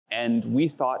And we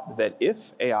thought that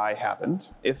if AI happened,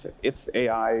 if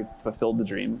AI fulfilled the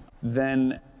dream,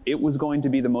 then it was going to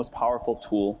be the most powerful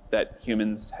tool that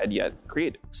humans had yet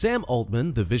created. Sam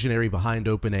Altman, the visionary behind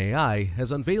OpenAI,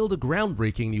 has unveiled a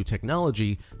groundbreaking new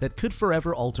technology that could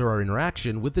forever alter our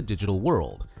interaction with the digital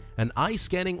world, an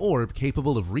eye-scanning orb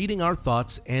capable of reading our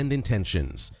thoughts and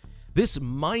intentions. This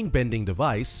mind-bending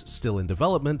device, still in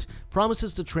development,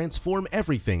 promises to transform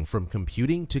everything from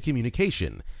computing to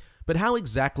communication. But how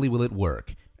exactly will it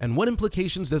work? And what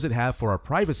implications does it have for our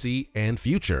privacy and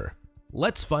future?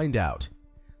 Let's find out.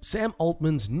 Sam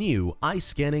Altman's new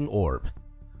eye-scanning orb.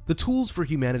 The Tools for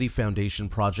Humanity Foundation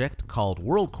project, called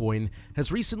Worldcoin,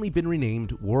 has recently been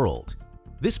renamed World.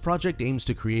 This project aims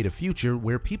to create a future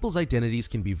where people's identities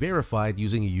can be verified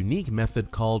using a unique method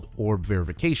called orb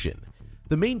verification.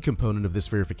 The main component of this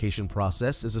verification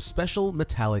process is a special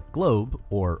metallic globe,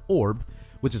 or orb,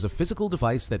 which is a physical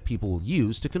device that people will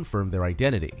use to confirm their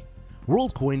identity.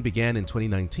 Worldcoin began in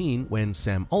 2019 when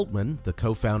Sam Altman, the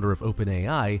co-founder of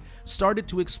OpenAI, started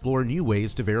to explore new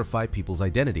ways to verify people's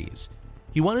identities.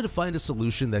 He wanted to find a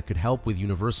solution that could help with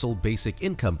universal basic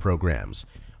income programs,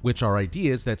 which are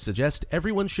ideas that suggest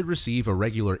everyone should receive a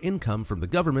regular income from the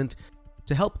government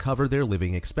to help cover their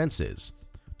living expenses.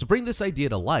 To bring this idea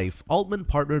to life, Altman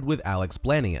partnered with Alex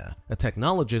Blania, a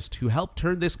technologist who helped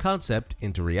turn this concept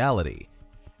into reality.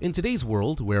 In today's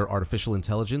world, where artificial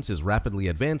intelligence is rapidly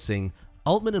advancing,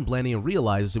 Altman and Blania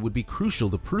realized it would be crucial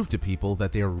to prove to people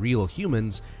that they are real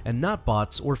humans and not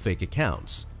bots or fake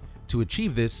accounts. To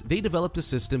achieve this, they developed a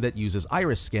system that uses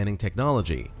iris scanning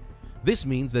technology. This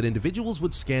means that individuals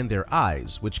would scan their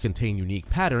eyes, which contain unique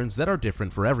patterns that are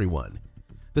different for everyone.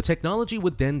 The technology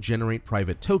would then generate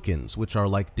private tokens, which are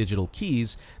like digital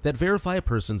keys that verify a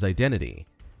person's identity.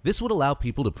 This would allow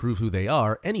people to prove who they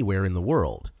are anywhere in the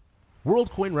world.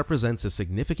 Worldcoin represents a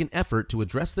significant effort to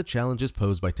address the challenges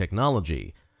posed by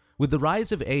technology. With the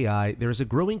rise of AI, there is a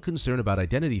growing concern about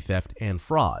identity theft and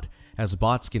fraud, as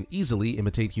bots can easily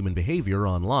imitate human behavior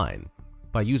online.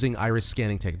 By using iris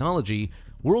scanning technology,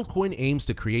 Worldcoin aims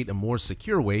to create a more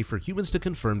secure way for humans to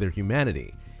confirm their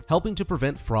humanity, helping to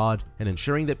prevent fraud and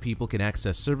ensuring that people can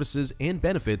access services and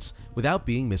benefits without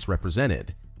being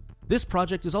misrepresented. This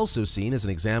project is also seen as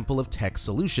an example of tech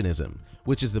solutionism,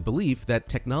 which is the belief that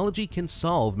technology can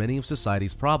solve many of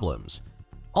society's problems.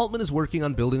 Altman is working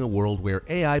on building a world where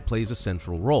AI plays a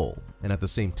central role, and at the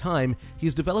same time, he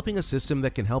is developing a system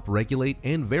that can help regulate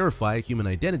and verify human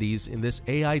identities in this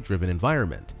AI-driven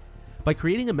environment. By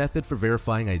creating a method for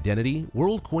verifying identity,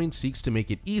 Worldcoin seeks to make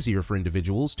it easier for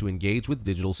individuals to engage with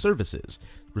digital services,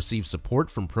 receive support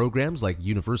from programs like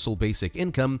universal basic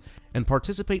income, and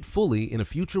participate fully in a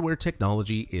future where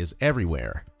technology is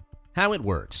everywhere. How it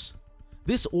works.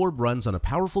 This orb runs on a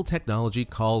powerful technology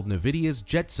called NVIDIA's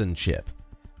Jetson chip.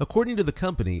 According to the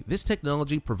company, this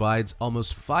technology provides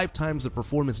almost 5 times the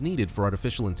performance needed for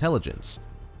artificial intelligence,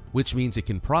 which means it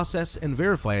can process and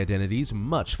verify identities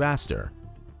much faster.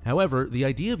 However, the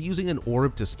idea of using an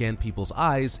orb to scan people's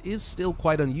eyes is still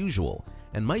quite unusual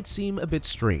and might seem a bit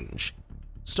strange.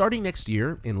 Starting next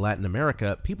year, in Latin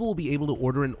America, people will be able to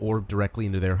order an orb directly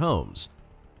into their homes.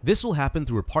 This will happen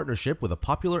through a partnership with a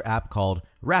popular app called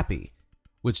Rappi,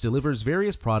 which delivers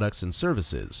various products and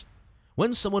services.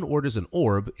 When someone orders an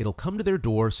orb, it'll come to their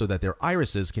door so that their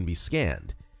irises can be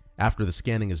scanned. After the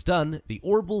scanning is done, the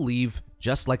orb will leave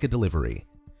just like a delivery.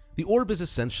 The orb is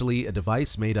essentially a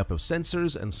device made up of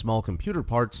sensors and small computer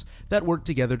parts that work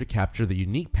together to capture the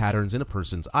unique patterns in a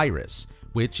person's iris,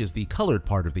 which is the colored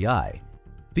part of the eye.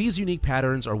 These unique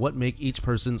patterns are what make each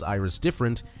person's iris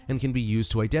different and can be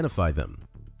used to identify them.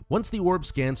 Once the orb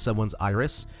scans someone's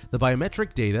iris, the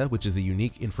biometric data, which is the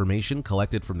unique information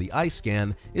collected from the eye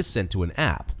scan, is sent to an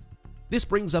app. This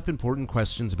brings up important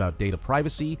questions about data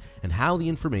privacy and how the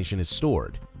information is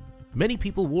stored. Many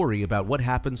people worry about what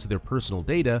happens to their personal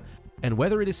data and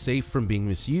whether it is safe from being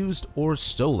misused or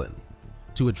stolen.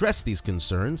 To address these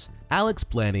concerns, Alex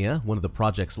Blania, one of the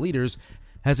project's leaders,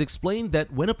 has explained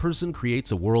that when a person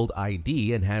creates a world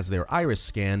ID and has their iris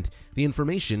scanned, the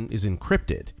information is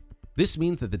encrypted. This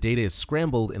means that the data is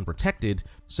scrambled and protected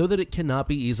so that it cannot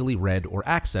be easily read or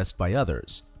accessed by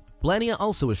others. Blania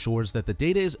also assures that the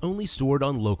data is only stored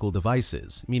on local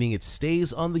devices, meaning it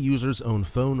stays on the user's own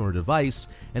phone or device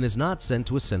and is not sent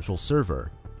to a central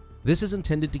server. This is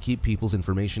intended to keep people's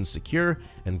information secure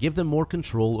and give them more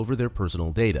control over their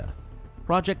personal data.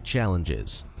 Project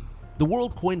challenges. The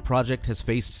Worldcoin project has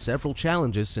faced several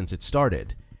challenges since it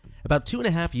started. About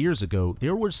 2.5 years ago,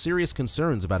 there were serious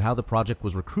concerns about how the project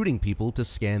was recruiting people to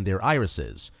scan their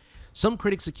irises. Some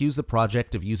critics accuse the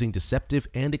project of using deceptive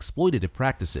and exploitative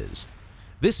practices.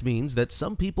 This means that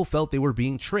some people felt they were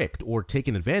being tricked or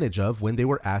taken advantage of when they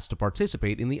were asked to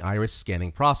participate in the iris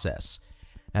scanning process.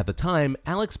 At the time,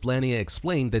 Alex Blania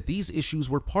explained that these issues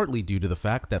were partly due to the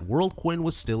fact that Worldcoin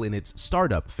was still in its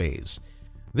startup phase.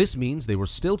 This means they were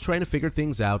still trying to figure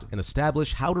things out and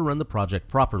establish how to run the project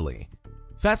properly.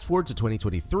 Fast forward to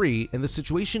 2023, and the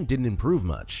situation didn't improve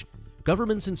much.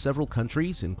 Governments in several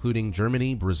countries, including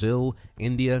Germany, Brazil,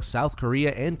 India, South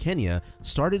Korea, and Kenya,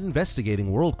 started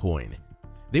investigating Worldcoin.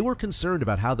 They were concerned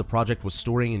about how the project was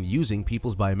storing and using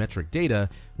people's biometric data,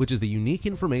 which is the unique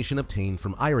information obtained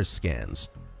from iris scans.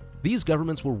 These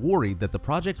governments were worried that the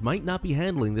project might not be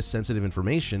handling this sensitive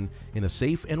information in a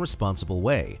safe and responsible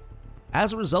way.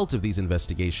 As a result of these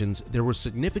investigations, there were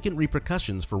significant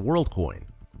repercussions for Worldcoin.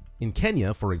 In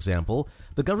Kenya, for example,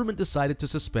 the government decided to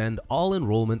suspend all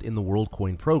enrollment in the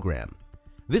Worldcoin program.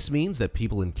 This means that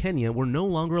people in Kenya were no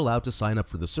longer allowed to sign up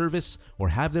for the service or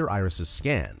have their irises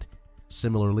scanned.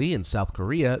 Similarly, in South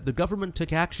Korea, the government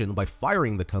took action by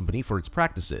firing the company for its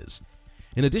practices.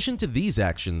 In addition to these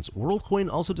actions,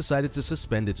 Worldcoin also decided to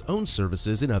suspend its own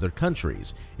services in other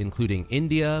countries, including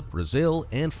India, Brazil,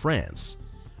 and France.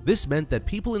 This meant that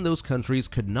people in those countries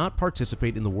could not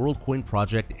participate in the Worldcoin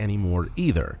project anymore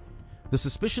either. The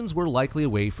suspicions were likely a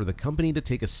way for the company to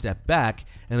take a step back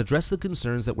and address the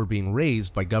concerns that were being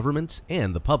raised by governments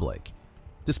and the public.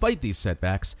 Despite these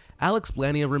setbacks, Alex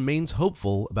Blania remains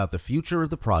hopeful about the future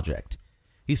of the project.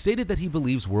 He stated that he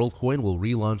believes Worldcoin will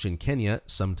relaunch in Kenya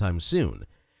sometime soon.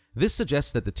 This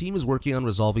suggests that the team is working on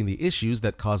resolving the issues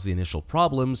that caused the initial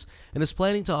problems and is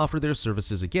planning to offer their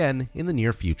services again in the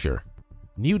near future.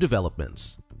 New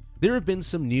developments. There have been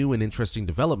some new and interesting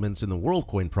developments in the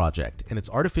Worldcoin project and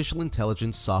its artificial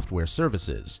intelligence software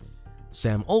services.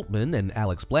 Sam Altman and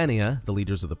Alex Blania, the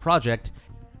leaders of the project,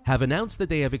 have announced that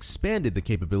they have expanded the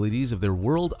capabilities of their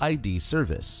World ID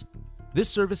service. This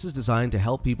service is designed to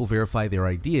help people verify their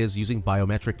ideas using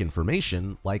biometric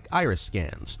information like iris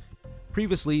scans.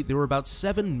 Previously, there were about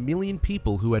 7 million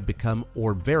people who had become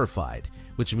Orb verified,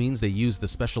 which means they used the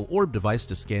special Orb device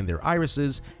to scan their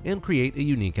irises and create a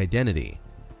unique identity.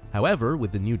 However,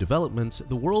 with the new developments,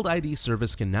 the World ID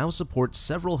service can now support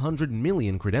several 100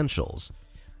 million credentials.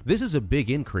 This is a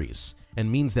big increase,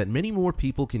 and means that many more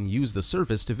people can use the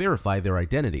service to verify their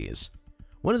identities.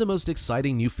 One of the most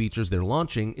exciting new features they're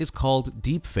launching is called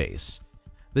Deepface.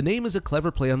 The name is a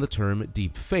clever play on the term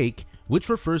deepfake, which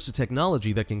refers to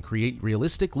technology that can create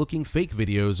realistic-looking fake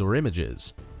videos or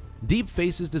images.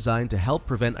 Deepface is designed to help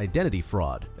prevent identity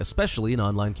fraud, especially in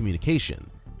online communication.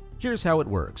 Here's how it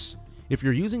works. If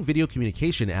you're using video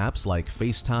communication apps like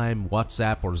FaceTime,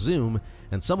 WhatsApp, or Zoom,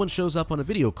 and someone shows up on a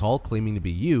video call claiming to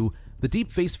be you, the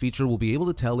Deepface feature will be able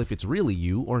to tell if it's really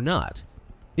you or not.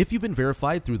 If you've been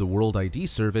verified through the World ID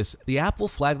service, the app will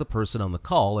flag the person on the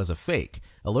call as a fake,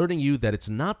 alerting you that it's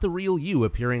not the real you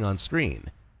appearing on screen.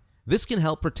 This can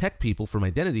help protect people from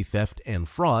identity theft and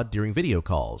fraud during video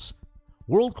calls.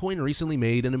 Worldcoin recently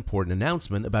made an important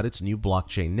announcement about its new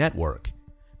blockchain network.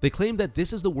 They claim that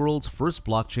this is the world's first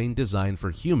blockchain designed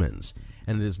for humans,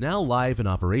 and it is now live and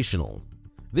operational.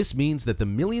 This means that the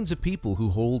millions of people who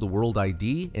hold a World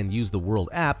ID and use the World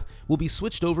app will be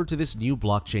switched over to this new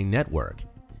blockchain network.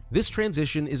 This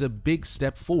transition is a big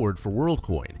step forward for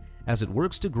Worldcoin, as it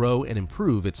works to grow and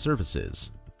improve its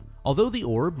services. Although the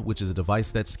Orb, which is a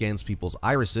device that scans people's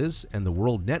irises, and the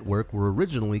World Network were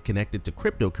originally connected to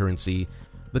cryptocurrency,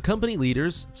 the company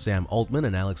leaders, Sam Altman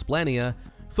and Alex Blania,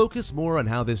 focus more on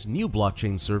how this new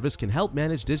blockchain service can help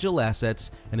manage digital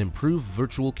assets and improve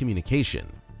virtual communication.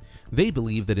 They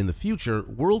believe that in the future,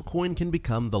 Worldcoin can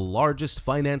become the largest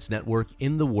finance network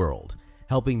in the world,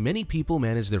 helping many people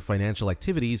manage their financial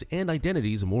activities and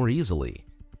identities more easily.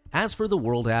 As for the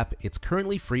World app, it's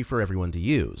currently free for everyone to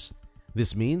use.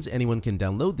 This means anyone can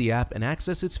download the app and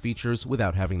access its features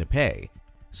without having to pay.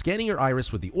 Scanning your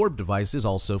iris with the Orb device is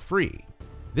also free.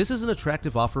 This is an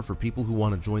attractive offer for people who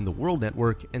want to join the World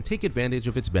Network and take advantage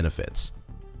of its benefits.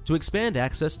 To expand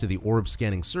access to the Orb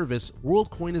scanning service,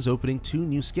 Worldcoin is opening 2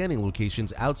 new scanning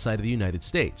locations outside of the United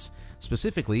States,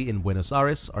 specifically in Buenos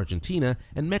Aires, Argentina,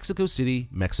 and Mexico City,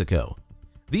 Mexico.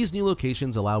 These new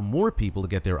locations allow more people to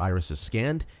get their irises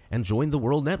scanned and join the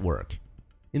World Network.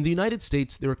 In the United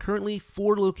States, there are currently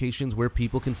 4 locations where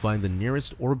people can find the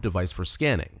nearest Orb device for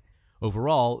scanning.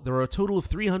 Overall, there are a total of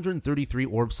 333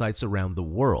 Orb sites around the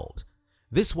world.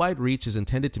 This wide reach is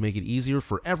intended to make it easier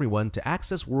for everyone to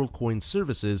access Worldcoin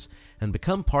services and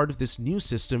become part of this new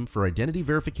system for identity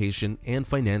verification and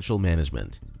financial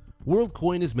management.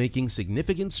 Worldcoin is making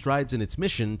significant strides in its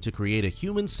mission to create a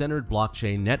human-centered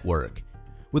blockchain network.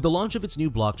 With the launch of its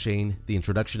new blockchain, the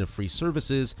introduction of free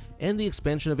services, and the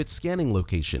expansion of its scanning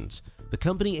locations, the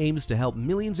company aims to help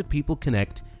millions of people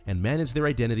connect and manage their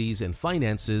identities and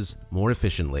finances more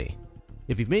efficiently.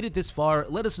 If you've made it this far,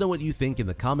 let us know what you think in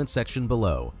the comments section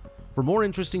below. For more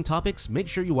interesting topics, make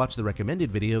sure you watch the recommended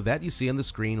video that you see on the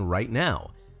screen right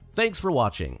now. Thanks for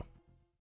watching.